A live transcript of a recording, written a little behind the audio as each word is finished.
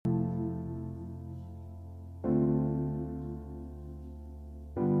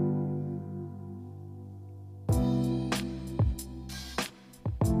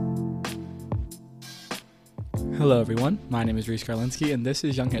Hello everyone, my name is Reese Karlinski and this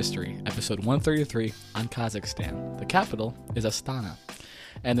is Young History, episode 133 on Kazakhstan. The capital is Astana,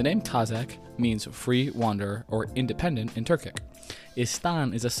 and the name Kazakh means free wanderer or independent in Turkic.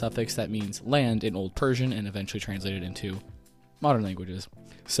 Istan is a suffix that means land in Old Persian and eventually translated into modern languages.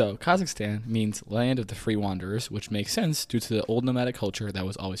 So Kazakhstan means land of the free wanderers, which makes sense due to the old nomadic culture that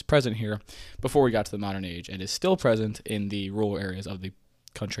was always present here before we got to the modern age and is still present in the rural areas of the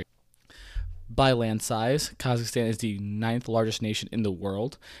country. By land size, Kazakhstan is the 9th largest nation in the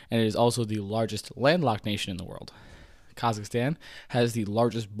world, and it is also the largest landlocked nation in the world. Kazakhstan has the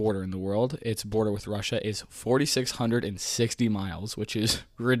largest border in the world. Its border with Russia is 4,660 miles, which is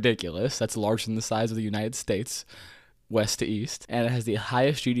ridiculous. That's larger than the size of the United States, west to east, and it has the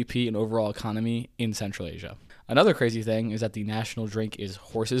highest GDP and overall economy in Central Asia. Another crazy thing is that the national drink is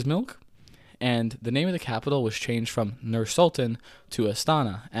horse's milk, and the name of the capital was changed from Nur-Sultan to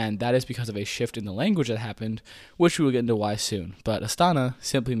Astana, and that is because of a shift in the language that happened, which we will get into why soon. But Astana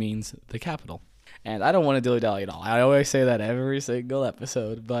simply means the capital. And I don't want to dilly-dally at all. I always say that every single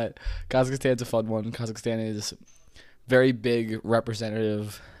episode, but Kazakhstan's a fun one. Kazakhstan is very big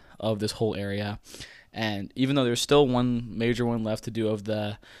representative of this whole area. And even though there's still one major one left to do of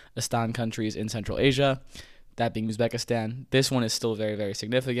the Astan countries in Central Asia, that being Uzbekistan, this one is still very, very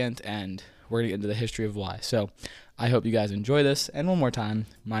significant, and we're going to get into the history of why. So I hope you guys enjoy this. And one more time,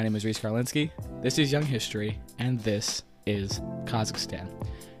 my name is Reese Karlinski. This is Young History, and this is Kazakhstan.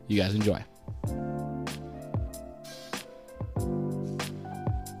 You guys enjoy.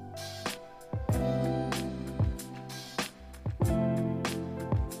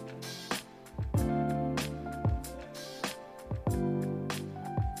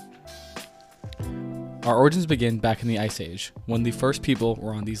 Our origins begin back in the Ice Age, when the first people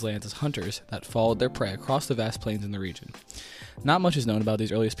were on these lands as hunters that followed their prey across the vast plains in the region. Not much is known about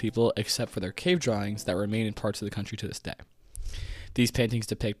these earliest people except for their cave drawings that remain in parts of the country to this day. These paintings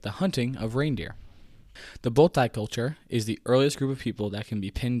depict the hunting of reindeer. The Botai culture is the earliest group of people that can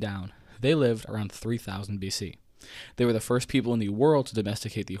be pinned down. They lived around 3000 BC. They were the first people in the world to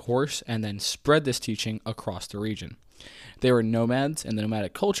domesticate the horse and then spread this teaching across the region. They were nomads, and the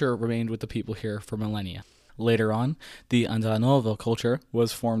nomadic culture remained with the people here for millennia. Later on, the Andanovo culture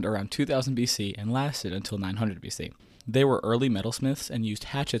was formed around 2000 BC and lasted until 900 BC. They were early metalsmiths and used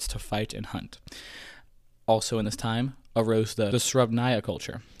hatchets to fight and hunt. Also in this time arose the Srubnaya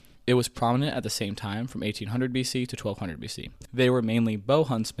culture. It was prominent at the same time from 1800 BC to 1200 BC. They were mainly bow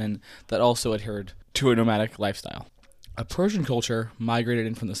huntsmen that also adhered to a nomadic lifestyle. A Persian culture migrated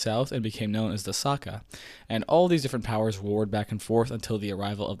in from the south and became known as the Saka, and all these different powers warred back and forth until the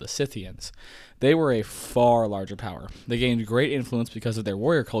arrival of the Scythians. They were a far larger power. They gained great influence because of their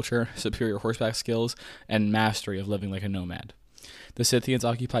warrior culture, superior horseback skills, and mastery of living like a nomad. The Scythians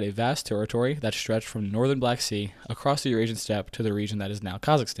occupied a vast territory that stretched from northern Black Sea across the Eurasian steppe to the region that is now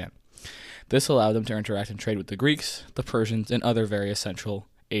Kazakhstan. This allowed them to interact and trade with the Greeks, the Persians, and other various Central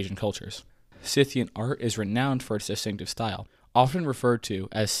Asian cultures. Scythian art is renowned for its distinctive style, often referred to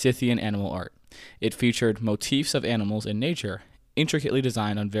as Scythian animal art. It featured motifs of animals in nature, intricately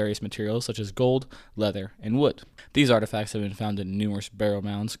designed on various materials such as gold, leather, and wood. These artifacts have been found in numerous burial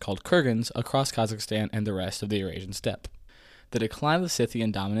mounds called kurgans across Kazakhstan and the rest of the Eurasian steppe. The decline of the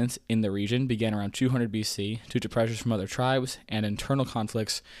Scythian dominance in the region began around 200 BC due to pressures from other tribes and internal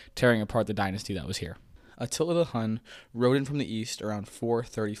conflicts tearing apart the dynasty that was here. Attila the Hun rode in from the east around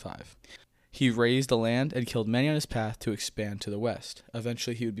 435. He razed the land and killed many on his path to expand to the west.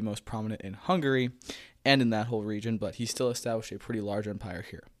 Eventually, he would be most prominent in Hungary and in that whole region, but he still established a pretty large empire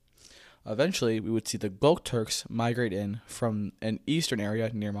here. Eventually, we would see the Gok Turks migrate in from an eastern area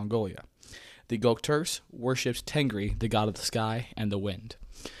near Mongolia. The Gok Turks worshipped Tengri, the god of the sky and the wind.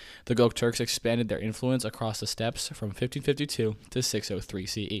 The Gok Turks expanded their influence across the steppes from 1552 to 603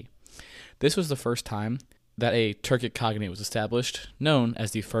 CE. This was the first time that a Turkic Khaganate was established, known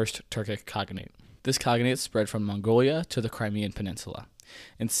as the First Turkic Khaganate. This Khaganate spread from Mongolia to the Crimean Peninsula.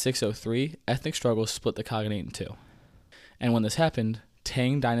 In 603, ethnic struggles split the Khaganate in two. And when this happened,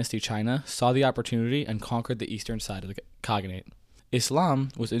 Tang Dynasty China saw the opportunity and conquered the eastern side of the Khaganate. Islam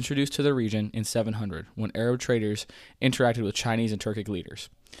was introduced to the region in 700 when Arab traders interacted with Chinese and Turkic leaders.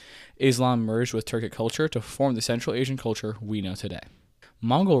 Islam merged with Turkic culture to form the Central Asian culture we know today.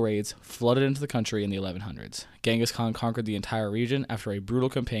 Mongol raids flooded into the country in the 1100s. Genghis Khan conquered the entire region after a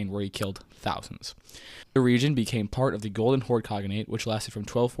brutal campaign where he killed thousands. The region became part of the Golden Horde Khaganate, which lasted from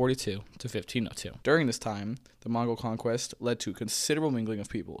 1242 to 1502. During this time, the Mongol conquest led to considerable mingling of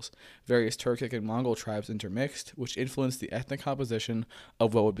peoples. Various Turkic and Mongol tribes intermixed, which influenced the ethnic composition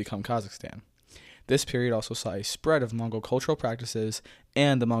of what would become Kazakhstan. This period also saw a spread of Mongol cultural practices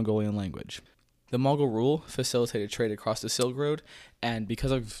and the Mongolian language. The Mongol rule facilitated trade across the Silk Road, and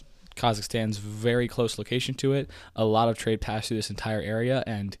because of Kazakhstan's very close location to it, a lot of trade passed through this entire area,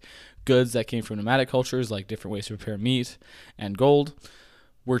 and goods that came from nomadic cultures, like different ways to prepare meat and gold,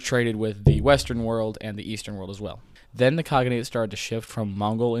 were traded with the Western world and the Eastern world as well. Then the Khaganate started to shift from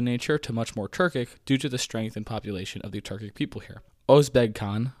Mongol in nature to much more Turkic due to the strength and population of the Turkic people here. Özbeg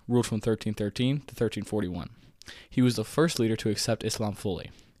Khan ruled from 1313 to 1341. He was the first leader to accept Islam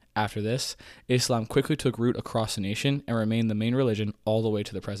fully. After this, Islam quickly took root across the nation and remained the main religion all the way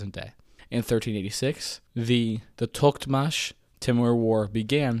to the present day. In 1386, the Toktamash-Timur War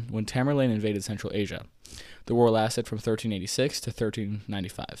began when Tamerlane invaded Central Asia. The war lasted from 1386 to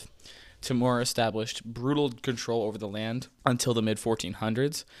 1395. Timur established brutal control over the land until the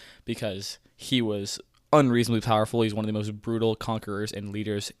mid-1400s because he was unreasonably powerful. He's one of the most brutal conquerors and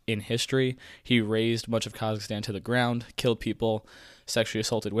leaders in history. He razed much of Kazakhstan to the ground, killed people, sexually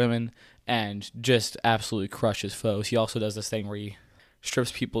assaulted women, and just absolutely crushed his foes. He also does this thing where he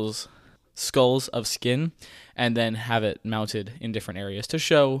strips people's skulls of skin and then have it mounted in different areas to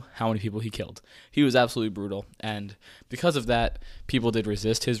show how many people he killed. He was absolutely brutal, and because of that, people did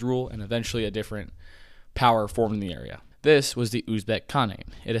resist his rule, and eventually a different power formed in the area. This was the Uzbek Khanate.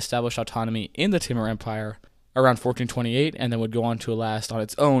 It established autonomy in the Timur Empire around 1428 and then would go on to last on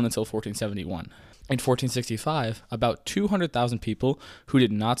its own until 1471. In 1465, about 200,000 people who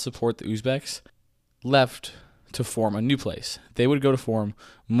did not support the Uzbeks left to form a new place. They would go to form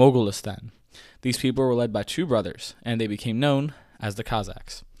Mogolistan. These people were led by two brothers, and they became known as the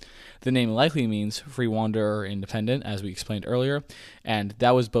Kazakhs. The name likely means free wanderer or independent, as we explained earlier, and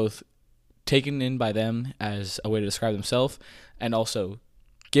that was both taken in by them as a way to describe themselves and also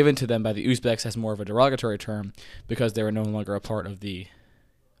given to them by the Uzbeks as more of a derogatory term because they were no longer a part of the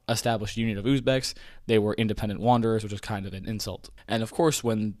established union of Uzbeks. They were independent wanderers, which was kind of an insult. And of course,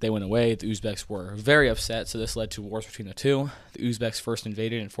 when they went away, the Uzbeks were very upset, so this led to wars between the two. The Uzbeks first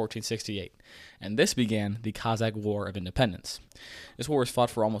invaded in 1468, and this began the Kazakh War of Independence. This war was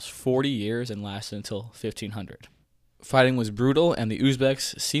fought for almost 40 years and lasted until 1500. Fighting was brutal, and the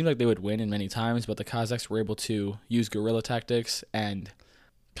Uzbeks seemed like they would win in many times, but the Kazakhs were able to use guerrilla tactics and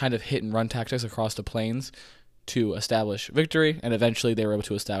kind of hit-and-run tactics across the plains to establish victory, and eventually they were able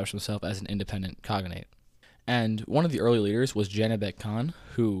to establish themselves as an independent Khaganate. And one of the early leaders was Janibek Khan,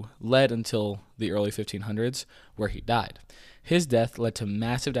 who led until the early 1500s, where he died. His death led to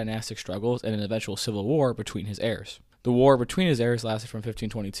massive dynastic struggles and an eventual civil war between his heirs. The war between his heirs lasted from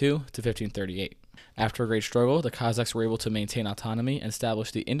 1522 to 1538. After a great struggle, the Kazakhs were able to maintain autonomy and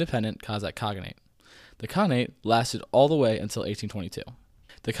establish the independent Kazakh Khaganate. The Khanate lasted all the way until 1822.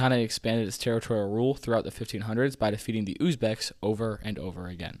 The Khanate expanded its territorial rule throughout the 1500s by defeating the Uzbeks over and over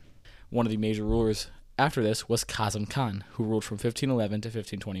again. One of the major rulers after this was Kazım Khan, who ruled from 1511 to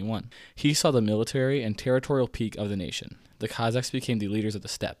 1521. He saw the military and territorial peak of the nation. The Kazakhs became the leaders of the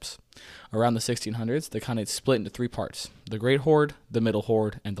steppes. Around the 1600s, the Khanate split into three parts: the Great Horde, the Middle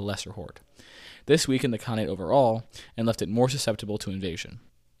Horde, and the Lesser Horde. This weakened the Khanate overall and left it more susceptible to invasion.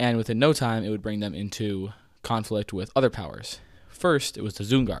 And within no time, it would bring them into conflict with other powers. First, it was the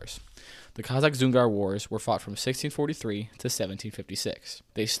Dzungars. The Kazakh-Dzungar Wars were fought from 1643 to 1756.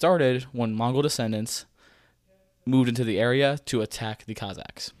 They started when Mongol descendants moved into the area to attack the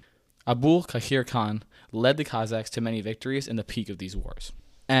Kazakhs. Abul Kahir Khan led the Kazakhs to many victories in the peak of these wars.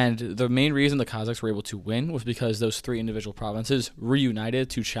 And the main reason the Kazakhs were able to win was because those three individual provinces reunited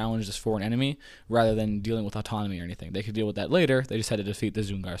to challenge this foreign enemy rather than dealing with autonomy or anything. They could deal with that later, they just had to defeat the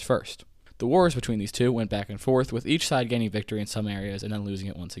Dzungars first. The wars between these two went back and forth, with each side gaining victory in some areas and then losing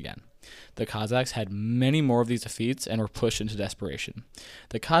it once again. The Kazakhs had many more of these defeats and were pushed into desperation.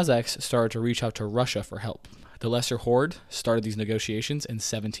 The Kazakhs started to reach out to Russia for help. The Lesser Horde started these negotiations in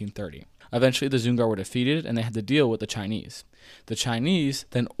 1730. Eventually, the Dzungar were defeated, and they had to deal with the Chinese. The Chinese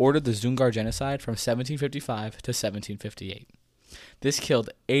then ordered the Dzungar genocide from 1755 to 1758. This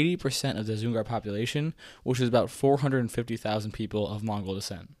killed 80% of the Dzungar population, which was about 450,000 people of Mongol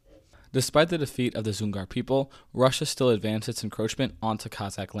descent. Despite the defeat of the Dzungar people, Russia still advanced its encroachment onto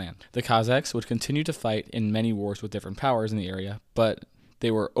Kazakh land. The Kazakhs would continue to fight in many wars with different powers in the area, but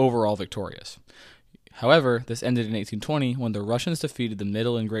they were overall victorious. However, this ended in 1820 when the Russians defeated the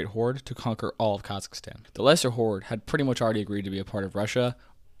Middle and Great Horde to conquer all of Kazakhstan. The Lesser Horde had pretty much already agreed to be a part of Russia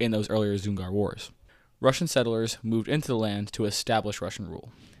in those earlier Dzungar wars. Russian settlers moved into the land to establish Russian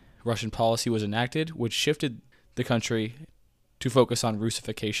rule. Russian policy was enacted, which shifted the country to focus on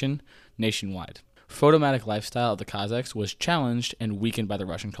Russification nationwide. Photomatic lifestyle of the Kazakhs was challenged and weakened by the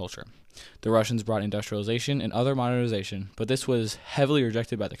Russian culture. The Russians brought industrialization and other modernization, but this was heavily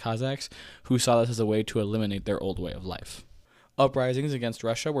rejected by the Kazakhs, who saw this as a way to eliminate their old way of life. Uprisings against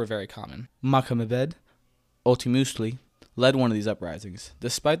Russia were very common. Makhmedbed Otimusli led one of these uprisings.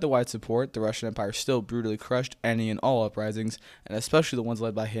 Despite the wide support, the Russian Empire still brutally crushed any and all uprisings, and especially the ones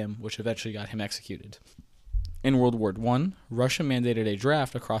led by him, which eventually got him executed. In World War I, Russia mandated a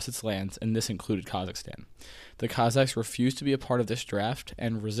draft across its lands, and this included Kazakhstan. The Kazakhs refused to be a part of this draft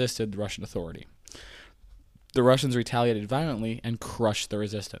and resisted the Russian authority. The Russians retaliated violently and crushed the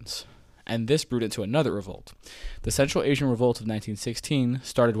resistance, and this brewed into another revolt. The Central Asian Revolt of 1916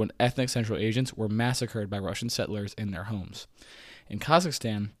 started when ethnic Central Asians were massacred by Russian settlers in their homes. In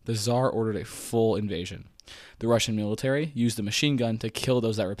Kazakhstan, the Tsar ordered a full invasion. The Russian military used a machine gun to kill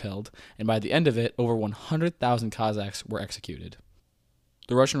those that repelled, and by the end of it, over 100,000 Kazakhs were executed.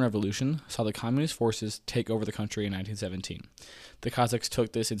 The Russian Revolution saw the communist forces take over the country in 1917. The Kazakhs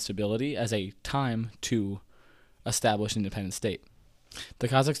took this instability as a time to establish an independent state. The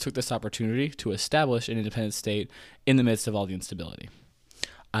Kazakhs took this opportunity to establish an independent state in the midst of all the instability.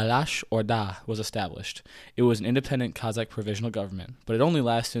 Alash Orda was established. It was an independent Kazakh provisional government, but it only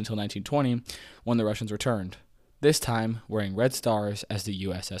lasted until 1920 when the Russians returned, this time wearing red stars as the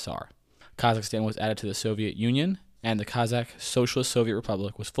USSR. Kazakhstan was added to the Soviet Union, and the Kazakh Socialist Soviet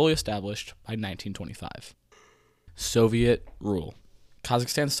Republic was fully established by 1925. Soviet rule.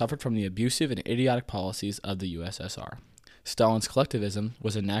 Kazakhstan suffered from the abusive and idiotic policies of the USSR. Stalin's collectivism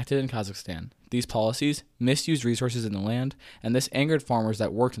was enacted in Kazakhstan. These policies misused resources in the land, and this angered farmers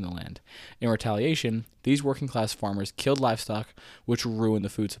that worked in the land. In retaliation, these working-class farmers killed livestock, which ruined the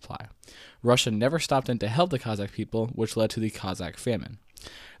food supply. Russia never stopped in to help the Kazakh people, which led to the Kazakh famine.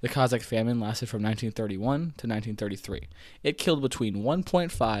 The Kazakh famine lasted from 1931 to 1933. It killed between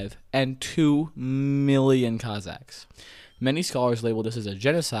 1.5 and 2 million Kazakhs. Many scholars label this as a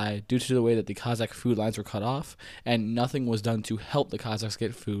genocide due to the way that the Kazakh food lines were cut off, and nothing was done to help the Kazakhs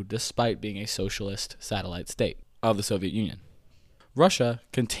get food despite being a socialist satellite state of the Soviet Union. Russia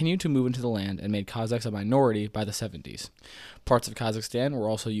continued to move into the land and made Kazakhs a minority by the 70s. Parts of Kazakhstan were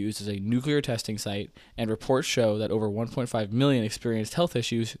also used as a nuclear testing site, and reports show that over 1.5 million experienced health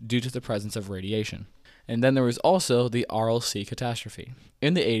issues due to the presence of radiation. And then there was also the Aral Sea catastrophe.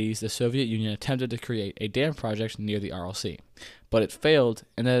 In the 80s, the Soviet Union attempted to create a dam project near the Aral Sea, but it failed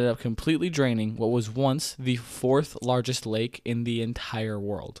and ended up completely draining what was once the fourth largest lake in the entire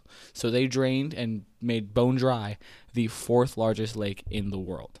world. So they drained and made bone dry the fourth largest lake in the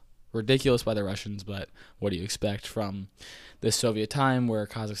world. Ridiculous by the Russians, but what do you expect from this Soviet time where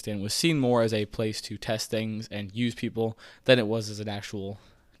Kazakhstan was seen more as a place to test things and use people than it was as an actual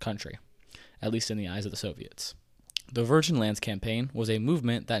country, at least in the eyes of the Soviets. The Virgin Lands Campaign was a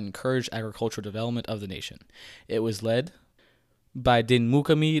movement that encouraged agricultural development of the nation. It was led by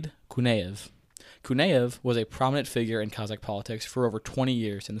Dinmukamid Kunayev. Kunayev was a prominent figure in Kazakh politics for over 20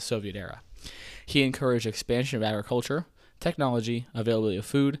 years in the Soviet era. He encouraged expansion of agriculture, technology, availability of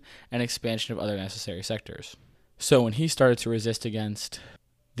food, and expansion of other necessary sectors. So when he started to resist against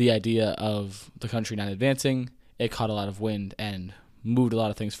the idea of the country not advancing, it caught a lot of wind and moved a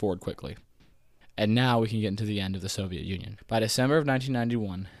lot of things forward quickly. And now we can get into the end of the Soviet Union. By December of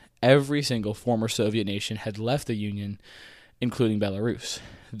 1991, every single former Soviet nation had left the Union, including Belarus.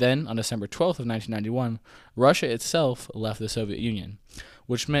 Then, on December 12th of 1991, Russia itself left the Soviet Union,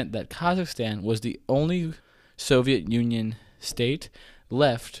 which meant that Kazakhstan was the only Soviet Union state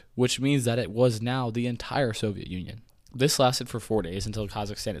left, which means that it was now the entire Soviet Union. This lasted for 4 days until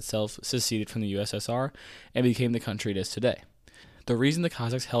Kazakhstan itself seceded from the USSR and became the country it is today. The reason the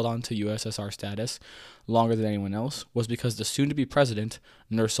Kazakhs held on to USSR status longer than anyone else was because the soon-to-be president,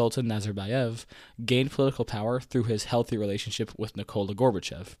 Nursultan Nazarbayev, gained political power through his healthy relationship with Nikola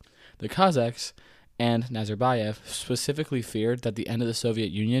Gorbachev. The Kazakhs and Nazarbayev specifically feared that the end of the Soviet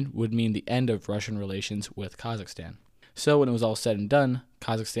Union would mean the end of Russian relations with Kazakhstan. So when it was all said and done,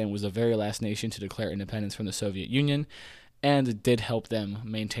 Kazakhstan was the very last nation to declare independence from the Soviet Union, and it did help them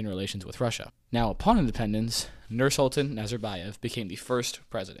maintain relations with Russia. Now, upon independence, Nursultan Nazarbayev became the first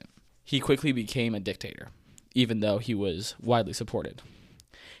president. He quickly became a dictator, even though he was widely supported.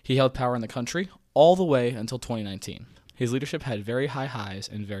 He held power in the country all the way until 2019. His leadership had very high highs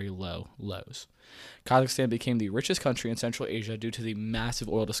and very low lows. Kazakhstan became the richest country in Central Asia due to the massive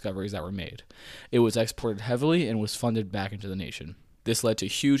oil discoveries that were made. It was exported heavily and was funded back into the nation. This led to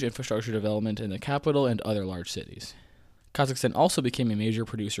huge infrastructure development in the capital and other large cities. Kazakhstan also became a major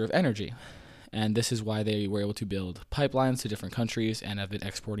producer of energy, and this is why they were able to build pipelines to different countries and have been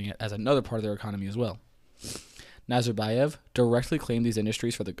exporting it as another part of their economy as well. Nazarbayev directly claimed these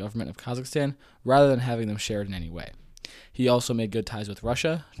industries for the government of Kazakhstan rather than having them shared in any way. He also made good ties with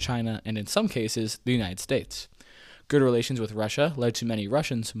Russia, China, and in some cases, the United States. Good relations with Russia led to many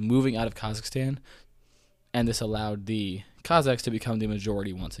Russians moving out of Kazakhstan, and this allowed the Kazakhs to become the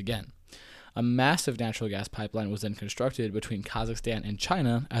majority once again. A massive natural gas pipeline was then constructed between Kazakhstan and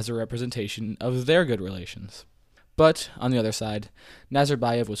China as a representation of their good relations. But, on the other side,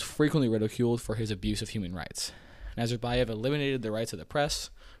 Nazarbayev was frequently ridiculed for his abuse of human rights. Nazarbayev eliminated the rights of the press,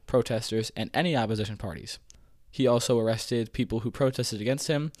 protesters, and any opposition parties. He also arrested people who protested against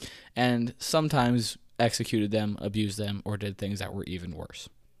him, and sometimes executed them, abused them, or did things that were even worse.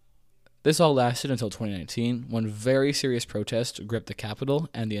 This all lasted until 2019, when very serious protests gripped the capital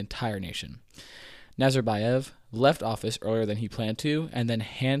and the entire nation. Nazarbayev left office earlier than he planned to, and then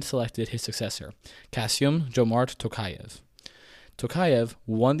hand-selected his successor, Kassym-Jomart Tokayev. Tokayev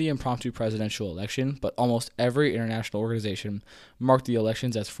won the impromptu presidential election, but almost every international organization marked the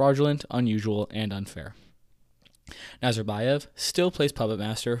elections as fraudulent, unusual, and unfair. Nazarbayev still plays puppet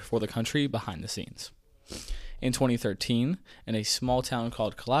master for the country behind the scenes. In 2013, in a small town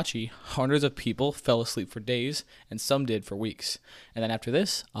called Kalachi, hundreds of people fell asleep for days, and some did for weeks. And then after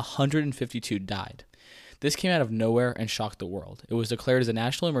this, 152 died. This came out of nowhere and shocked the world. It was declared as a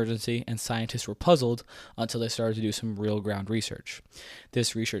national emergency, and scientists were puzzled until they started to do some real ground research.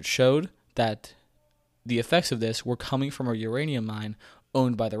 This research showed that the effects of this were coming from a uranium mine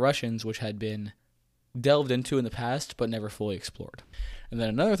owned by the Russians, which had been delved into in the past but never fully explored. And then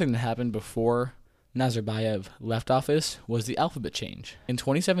another thing that happened before Nazarbayev left office was the alphabet change. In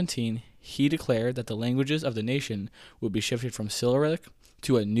 2017, he declared that the languages of the nation would be shifted from Cyrillic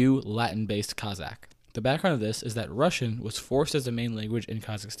to a new Latin-based Kazakh. The background of this is that Russian was forced as the main language in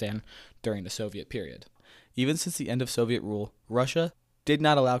Kazakhstan during the Soviet period. Even since the end of Soviet rule, Russia did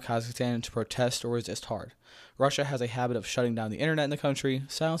not allow Kazakhstan to protest or resist hard. Russia has a habit of shutting down the internet in the country,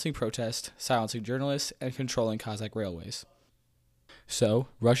 silencing protests, silencing journalists, and controlling Kazakh railways. So,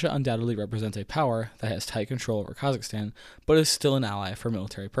 Russia undoubtedly represents a power that has tight control over Kazakhstan, but is still an ally for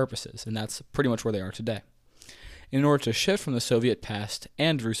military purposes, and that's pretty much where they are today. In order to shift from the Soviet past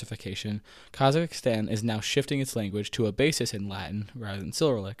and Russification, Kazakhstan is now shifting its language to a basis in Latin rather than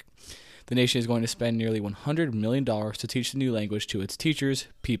Cyrillic. The nation is going to spend nearly $100 million to teach the new language to its teachers,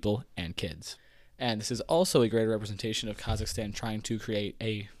 people, and kids. And this is also a greater representation of Kazakhstan trying to create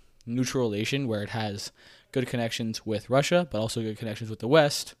a neutral nation where it has good connections with Russia, but also good connections with the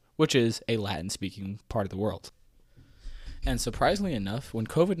West, which is a Latin-speaking part of the world. And surprisingly enough, when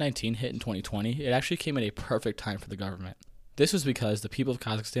COVID-19 hit in 2020, it actually came at a perfect time for the government. This was because the people of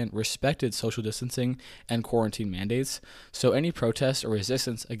Kazakhstan respected social distancing and quarantine mandates, so any protests or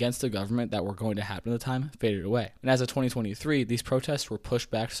resistance against the government that were going to happen at the time faded away. And as of 2023, these protests were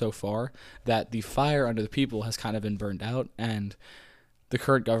pushed back so far that the fire under the people has kind of been burned out, and the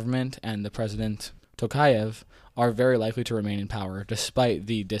current government and the president, Tokayev, are very likely to remain in power despite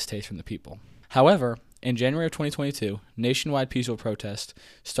the distaste from the people. However, in January of 2022, nationwide peaceful protests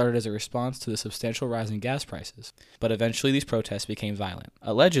started as a response to the substantial rise in gas prices, but eventually these protests became violent.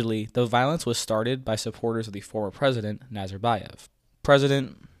 Allegedly, the violence was started by supporters of the former president, Nazarbayev.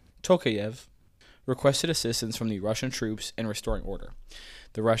 President Tokayev requested assistance from the Russian troops in restoring order.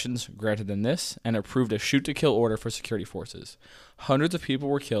 The Russians granted them this and approved a shoot-to-kill order for security forces. Hundreds of people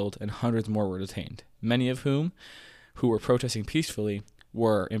were killed and hundreds more were detained, many of whom were protesting peacefully,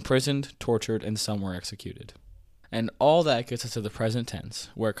 were imprisoned, tortured, and some were executed. And all that gets us to the present tense,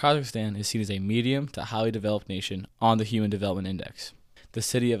 where Kazakhstan is seen as a medium to highly developed nation on the Human Development Index. The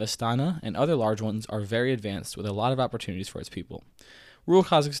city of Astana and other large ones are very advanced with a lot of opportunities for its people. Rural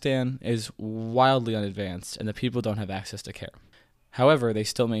Kazakhstan is wildly unadvanced and the people don't have access to care. However, they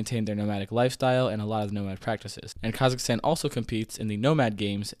still maintain their nomadic lifestyle and a lot of nomad practices, and Kazakhstan also competes in the Nomad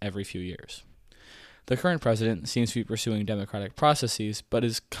Games every few years. The current president seems to be pursuing democratic processes, but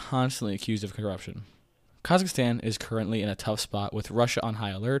is constantly accused of corruption. Kazakhstan is currently in a tough spot with Russia on high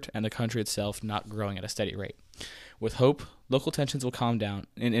alert and the country itself not growing at a steady rate. With hope, local tensions will calm down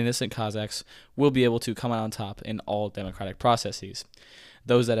and innocent Kazakhs will be able to come out on top in all democratic processes.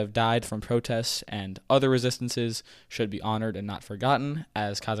 Those that have died from protests and other resistances should be honored and not forgotten,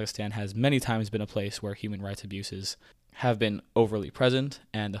 as Kazakhstan has many times been a place where human rights abuses have been overly present,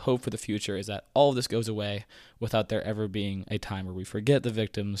 and the hope for the future is that all of this goes away without there ever being a time where we forget the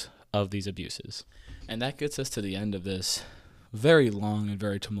victims of these abuses. And that gets us to the end of this very long and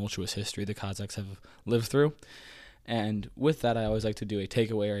very tumultuous history the Kazakhs have lived through. And with that, I always like to do a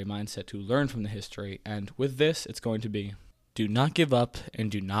takeaway or a mindset to learn from the history, and with this, it's going to be: do not give up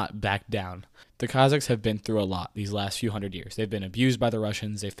and do not back down. The Kazakhs have been through a lot these last few hundred years. They've been abused by the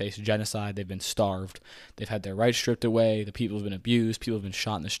Russians, they've faced genocide, they've been starved, they've had their rights stripped away, the people have been abused, people have been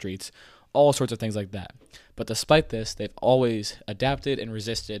shot in the streets. all sorts of things like that. But despite this, they've always adapted and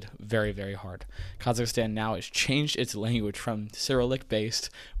resisted very, very hard. Kazakhstan now has changed its language from Cyrillic based,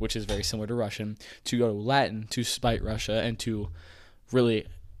 which is very similar to Russian, to go to Latin to spite Russia and to really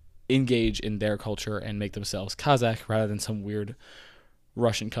engage in their culture and make themselves Kazakh rather than some weird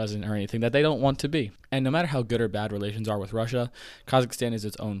Russian cousin or anything that they don't want to be. And no matter how good or bad relations are with Russia, Kazakhstan is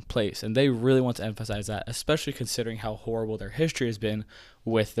its own place, and they really want to emphasize that, especially considering how horrible their history has been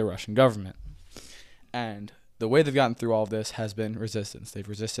with the Russian government. And the way they've gotten through all of this has been resistance. They've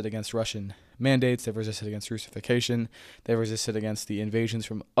resisted against Russian mandates, they've resisted against Russification, they've resisted against the invasions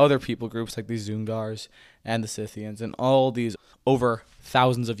from other people groups like the Zungars and the Scythians, and all these over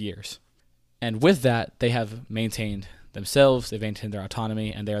thousands of years. And with that, they have maintained themselves, they've maintained their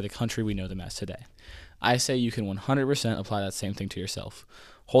autonomy, and they are the country we know them as today. I say you can 100% apply that same thing to yourself.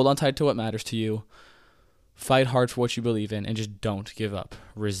 Hold on tight to what matters to you, fight hard for what you believe in, and just don't give up.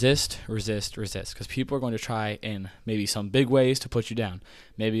 Resist, resist, resist, because people are going to try in maybe some big ways to put you down.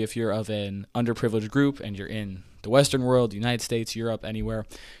 Maybe if you're of an underprivileged group and you're in the Western world, the United States, Europe, anywhere,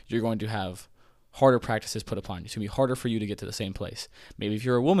 you're going to have harder practices put upon you. It's going to be harder for you to get to the same place. Maybe if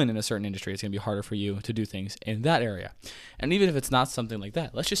you're a woman in a certain industry, it's going to be harder for you to do things in that area. And even if it's not something like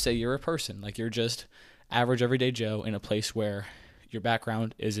that, let's just say you're a person, like you're just average everyday Joe in a place where your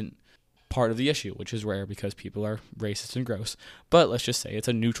background isn't part of the issue, which is rare because people are racist and gross. But let's just say it's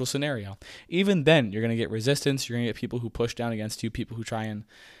a neutral scenario. Even then, you're going to get resistance. You're going to get people who push down against you, people who try and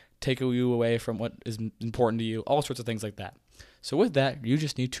take you away from what is important to you, all sorts of things like that. So with that, you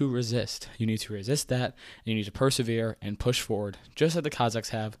just need to resist. You need to resist that, and you need to persevere and push forward, just like the Kazakhs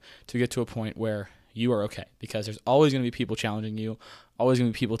have, to get to a point where you are okay. Because there's always going to be people challenging you, always going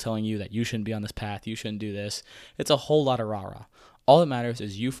to be people telling you that you shouldn't be on this path, you shouldn't do this. It's a whole lot of rah-rah. All that matters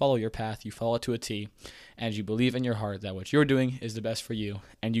is you follow your path, you follow it to a T, and you believe in your heart that what you're doing is the best for you,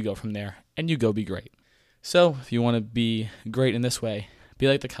 and you go from there, and you go be great. So if you want to be great in this way, be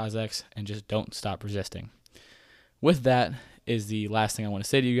like the Kazakhs, and just don't stop resisting. With that is the last thing I want to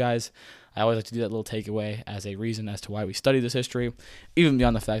say to you guys. I always like to do that little takeaway as a reason as to why we study this history, even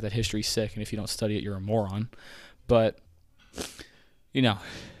beyond the fact that history's sick, and if you don't study it, you're a moron. But,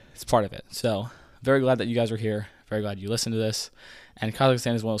 it's part of it. So, very glad that you guys are here. Very glad you listened to this. And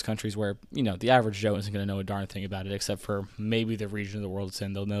Kazakhstan is one of those countries where, the average Joe isn't going to know a darn thing about it, except for maybe the region of the world it's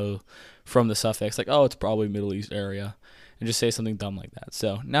in. They'll know from the suffix, like, oh, it's probably Middle East area, and just say something dumb like that.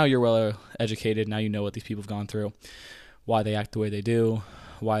 So now you're well educated. Now you know what these people have gone through, why they act the way they do,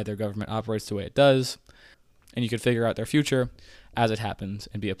 why their government operates the way it does, and you can figure out their future as it happens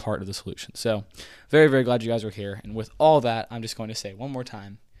and be a part of the solution. So very, very glad you guys are here. And with all that, I'm just going to say one more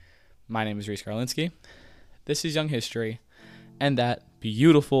time, my name is Reese Garlinsky. This is Young History, and that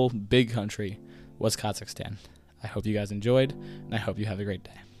beautiful big country was Kazakhstan. I hope you guys enjoyed, and I hope you have a great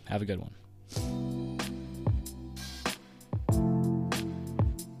day. Have a good one.